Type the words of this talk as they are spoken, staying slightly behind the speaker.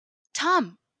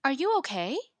Tom, are you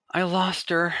okay? I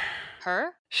lost her.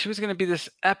 Her? She was going to be this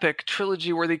epic,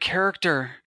 trilogy-worthy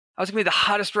character. I was going to be the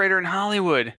hottest writer in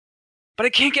Hollywood. But I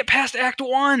can't get past Act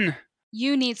 1!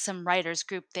 You need some writers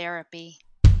group therapy.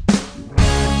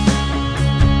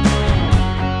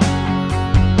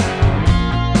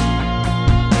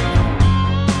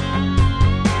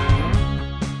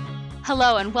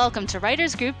 Hello and welcome to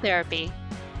Writers Group Therapy.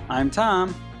 I'm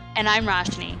Tom. And I'm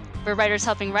Roshni. We're writers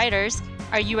helping writers.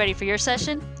 Are you ready for your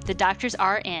session? The doctors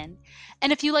are in.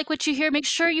 And if you like what you hear, make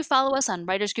sure you follow us on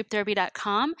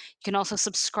writersgrouptherapy.com. You can also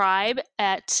subscribe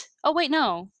at... Oh, wait,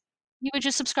 no. You would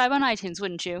just subscribe on iTunes,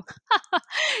 wouldn't you?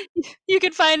 You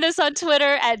can find us on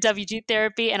Twitter at WG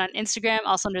Therapy and on Instagram,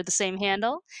 also under the same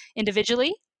handle.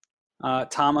 Individually,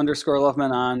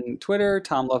 Tom_Loveman on Twitter,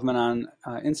 Tom Loveman on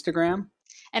Instagram.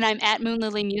 And I'm at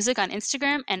Moonlily Music on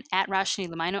Instagram and at Roshni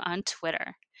Lamino on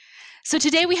Twitter. So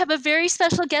today we have a very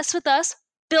special guest with us,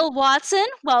 Bill Watson.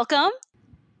 Welcome.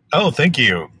 Oh, thank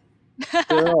you.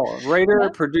 Bill, writer,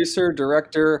 producer,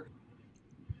 director,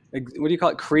 what do you call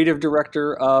it? Creative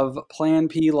director of Plan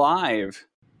P Live.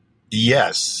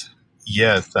 Yes.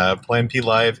 Plan P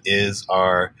Live is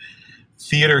our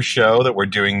theater show that we're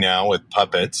doing now with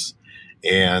puppets.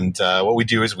 And what we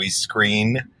do is we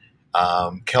screen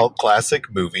cult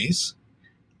classic movies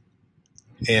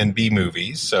and B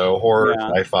movies, so horror,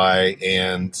 sci-fi,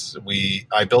 and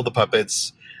I build the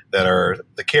puppets that are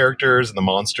the characters and the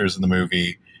monsters in the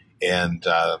movie, and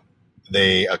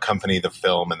they accompany the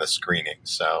film and the screening.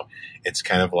 So it's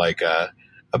kind of like a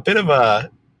bit of a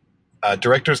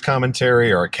director's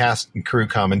commentary or a cast and crew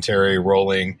commentary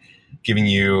rolling, giving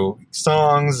you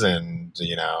songs and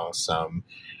some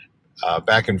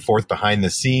back and forth behind the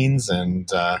scenes and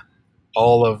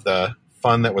all of the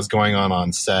fun that was going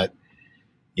on set,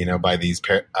 by these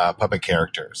puppet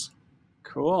characters.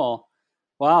 Cool.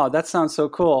 Wow, that sounds so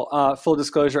cool. Full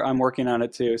disclosure, I'm working on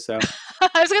it too. So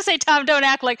I was going to say, Tom, don't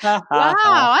act like, wow,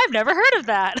 I've never heard of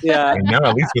that. Yeah, I know,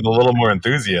 at least with a little more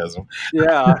enthusiasm.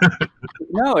 Yeah.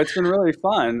 No, it's been really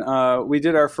fun. We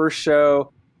did our first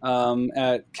show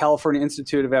at California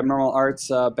Institute of Abnormal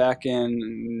Arts back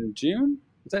in June.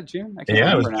 Was that June? I can't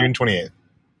remember. It was June 28th.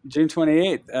 June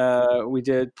 28th, we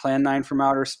did Plan 9 from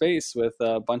Outer Space with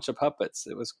a bunch of puppets.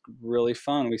 It was really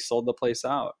fun. We sold the place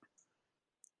out.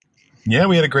 Yeah,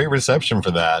 we had a great reception for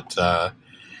that.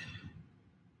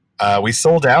 We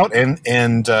sold out,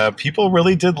 and people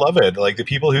really did love it. Like the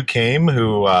people who came,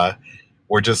 who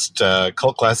were just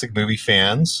cult classic movie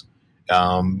fans,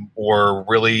 were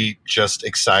really just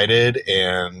excited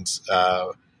and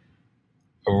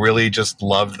really just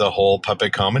loved the whole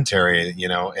puppet commentary,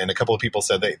 and a couple of people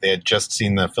said they had just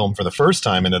seen the film for the first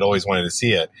time and had always wanted to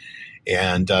see it.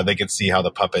 And they could see how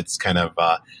the puppets kind of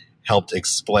helped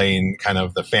explain kind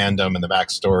of the fandom and the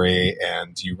backstory,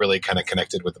 and you really kind of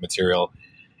connected with the material.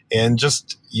 And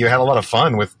just, you had a lot of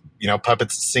fun with,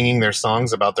 puppets singing their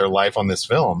songs about their life on this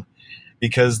film,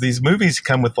 because these movies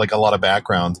come with like a lot of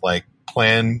background. Like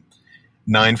Plan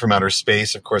 9 from Outer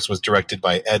Space, of course, was directed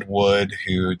by Ed Wood,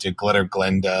 who did Glitter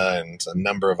Glenda and a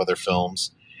number of other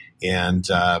films. And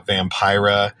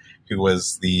Vampira, who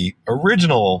was the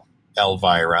original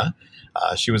Elvira.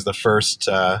 She was the first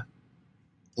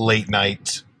late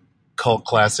night cult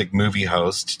classic movie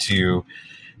host to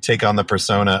take on the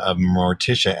persona of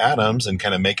Morticia Addams and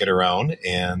kind of make it her own.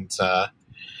 And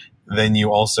then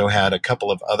you also had a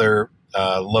couple of other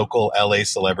local LA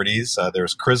celebrities. There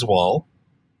was Criswell,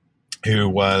 who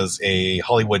was a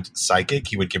Hollywood psychic.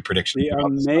 He would give predictions. The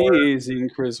amazing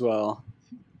Criswell.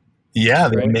 Yeah,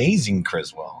 the amazing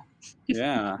Criswell.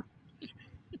 Yeah.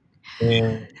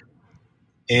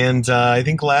 And I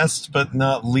think last but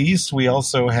not least, we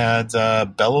also had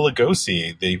Bela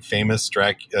Lugosi, the famous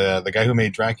the guy who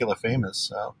made Dracula famous.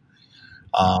 So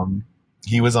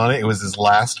he was on it. It was his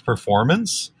last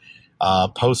performance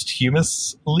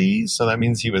posthumously. So that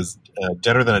means he was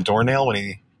deader than a doornail when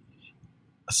he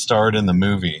starred in the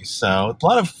movie. So a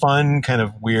lot of fun, kind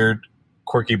of weird,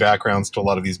 quirky backgrounds to a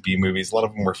lot of these B movies. A lot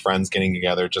of them were friends getting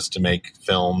together just to make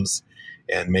films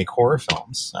and make horror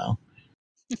films. So.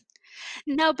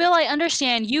 Now, Bill, I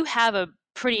understand you have a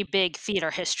pretty big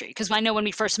theater history, because I know when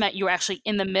we first met, you were actually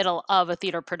in the middle of a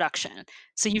theater production.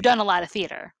 So you've done a lot of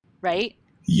theater, right?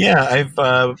 Yeah,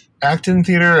 I've acted in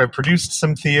theater. I've produced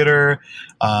some theater.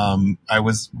 I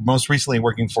was most recently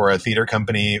working for a theater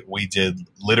company. We did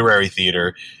literary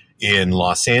theater in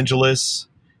Los Angeles,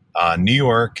 New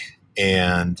York,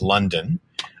 and London.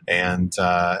 And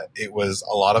it was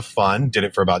a lot of fun. Did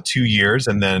it for about 2 years.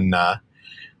 And then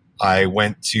I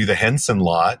went to the Henson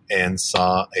lot and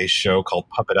saw a show called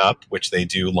Puppet Up, which they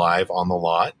do live on the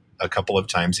lot a couple of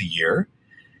times a year.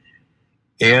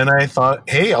 And I thought,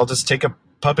 hey, I'll just take a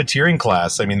puppeteering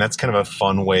class. I mean, that's kind of a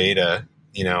fun way to,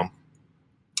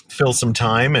 fill some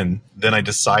time. And then I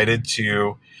decided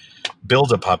to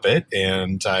build a puppet,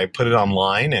 and I put it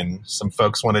online, and some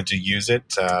folks wanted to use it.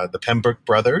 The Pembroke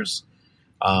brothers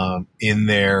in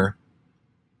their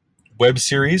web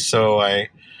series. So I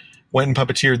went and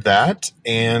puppeteered that,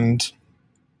 and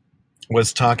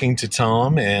was talking to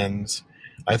Tom, and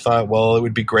I thought, well, it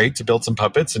would be great to build some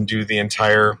puppets and do the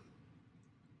entire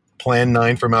Plan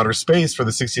 9 from Outer Space for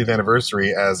the 60th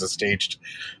anniversary as a staged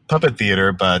puppet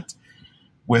theater, but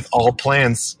with all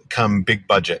plans come big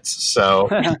budgets. So,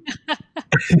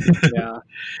 yeah,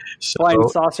 flying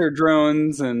saucer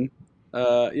drones, and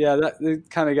that it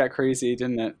kind of got crazy,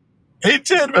 didn't it? It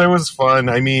did, but it was fun.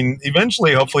 I mean,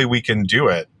 eventually, hopefully, we can do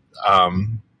it.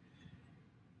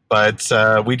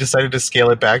 But we decided to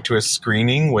scale it back to a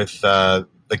screening with the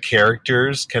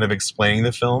characters kind of explaining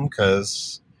the film,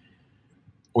 because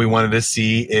we wanted to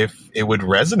see if it would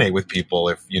resonate with people,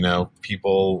 if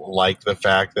people liked the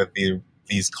fact that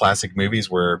these classic movies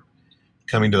were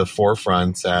coming to the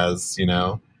forefront as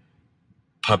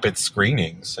puppet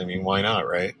screenings. I mean, why not,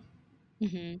 right?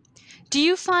 Mm-hmm. Do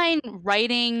you find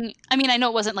writing, I mean, I know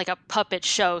it wasn't like a puppet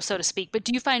show, so to speak, but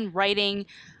do you find writing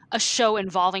a show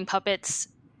involving puppets,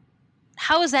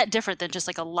 how is that different than just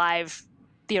like a live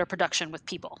theater production with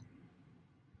people?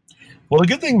 Well, the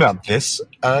good thing about this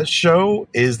show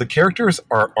is the characters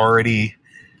are already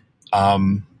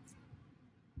kind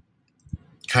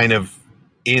of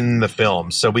in the film,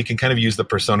 so we can kind of use the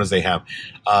personas they have.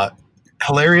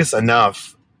 Hilarious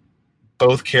enough,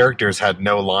 both characters had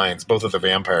no lines, both of the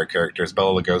vampire characters,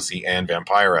 Bela Lugosi and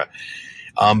Vampira.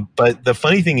 But the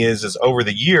funny thing is over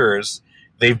the years,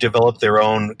 they've developed their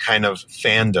own kind of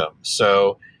fandom.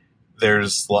 So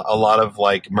there's a lot of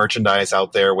like merchandise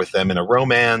out there with them in a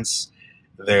romance.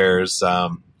 There's a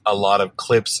lot of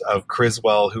clips of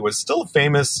Criswell, who was still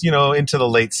famous, into the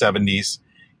late 70s.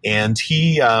 And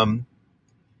he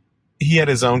had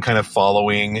his own kind of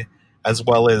following, as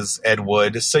well as Ed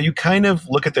Wood. So you kind of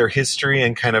look at their history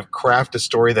and kind of craft a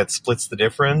story that splits the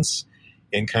difference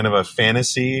in kind of a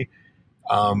fantasy,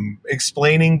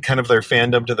 explaining kind of their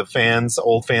fandom to the fans,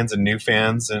 old fans and new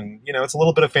fans. And, it's a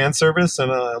little bit of fan service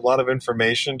and a lot of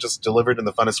information just delivered in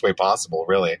the funnest way possible,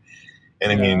 really.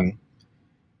 And I mean...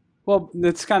 Well,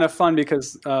 it's kind of fun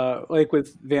because, like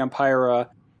with Vampira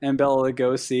and Bela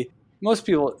Lugosi, most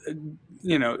people,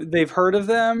 they've heard of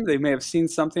them. They may have seen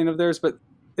something of theirs, but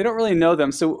they don't really know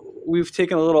them. So we've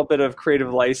taken a little bit of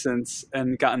creative license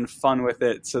and gotten fun with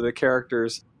it. So the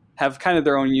characters have kind of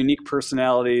their own unique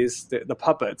personalities, the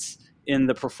puppets, in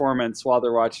the performance while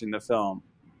they're watching the film.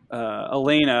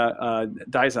 Elena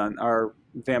Dyson, our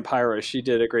Vampira, she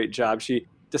did a great job. She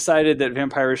decided that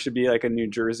Vampira should be like a New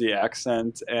Jersey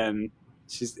accent, and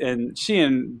she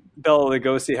and Bela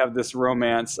Lugosi have this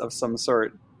romance of some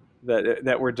sort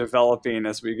that we're developing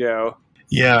as we go.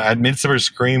 Yeah, at Midsummer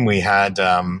Scream, we had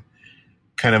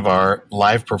kind of our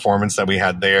live performance that we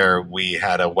had there. We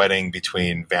had a wedding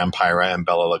between Vampira and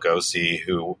Bela Lugosi,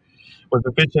 who was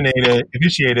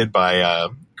officiated by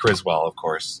Criswell, of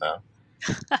course. So.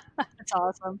 That's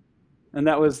awesome. And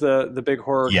that was the big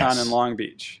horror Yes. con in Long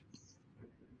Beach.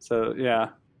 So, yeah.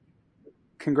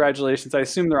 Congratulations. I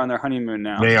assume they're on their honeymoon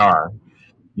now. They are.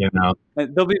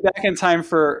 And they'll be back in time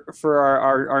for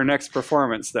our next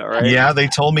performance, though, right? Yeah, they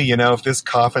told me, if this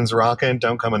coffin's rocking,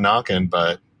 don't come a knocking.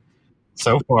 But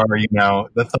so far,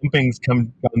 the thumping's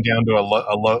come down to a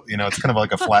low, it's kind of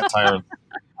like a flat tire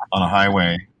on a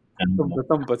highway. And,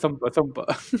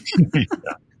 Thumpa. Yeah.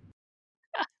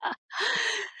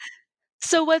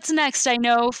 So what's next? I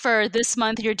know for this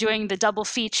month you're doing the double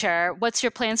feature. What's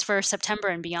your plans for September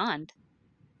and beyond?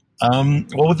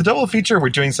 Well, with the double feature, we're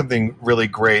doing something really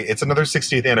great. It's another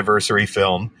 60th anniversary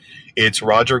film. It's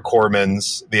Roger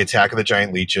Corman's The Attack of the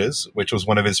Giant Leeches, which was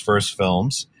one of his first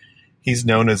films. He's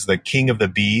known as the King of the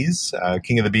Bees,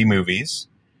 King of the Bee movies.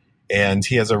 And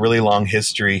he has a really long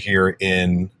history here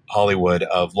in Hollywood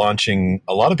of launching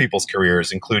a lot of people's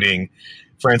careers, including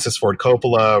Francis Ford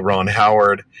Coppola, Ron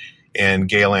Howard, and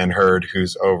Gail Ann Hurd,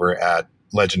 who's over at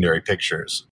Legendary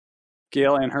Pictures.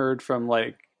 Gail Ann Hurd from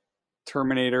like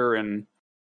Terminator, and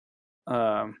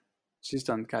she's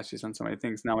done so many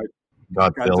things now.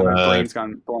 Godzilla, my brain's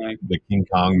gone blank. The King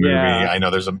Kong movie. Yeah. I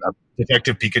know there's a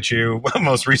Detective Pikachu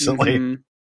most recently. Mm-hmm.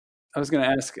 I was going to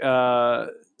ask,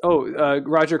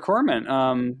 Roger Corman,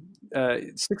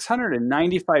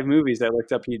 695 movies I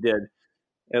looked up he did,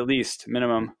 at least,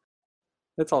 minimum.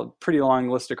 That's a pretty long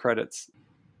list of credits.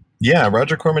 Yeah,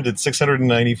 Roger Corman did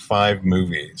 695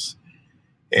 movies.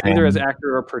 Either as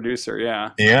actor or producer,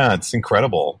 yeah. Yeah, it's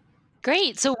incredible.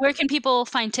 Great. So where can people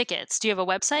find tickets? Do you have a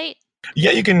website?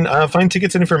 Yeah, you can find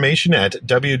tickets and information at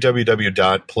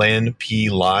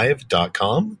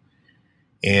www.planplive.com.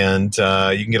 And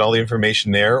you can get all the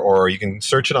information there, or you can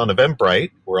search it on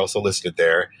Eventbrite. We're also listed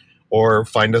there. Or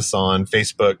find us on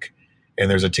Facebook,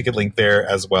 and there's a ticket link there,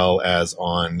 as well as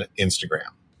on Instagram.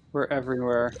 We're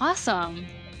everywhere. Awesome.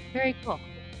 Very cool.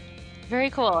 Very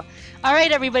cool. All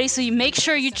right, everybody. So you make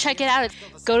sure you check it out.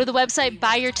 Go to the website,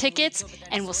 buy your tickets,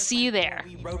 and we'll see you there.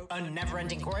 We wrote a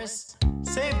never-ending chorus.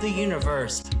 Save the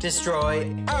universe.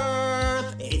 Destroy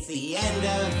Earth. It's the end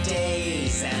of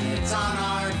days, and it's on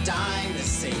our dime to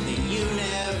save the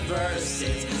universe.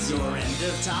 It's your end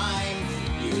of time.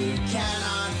 You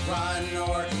cannot run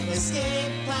or escape.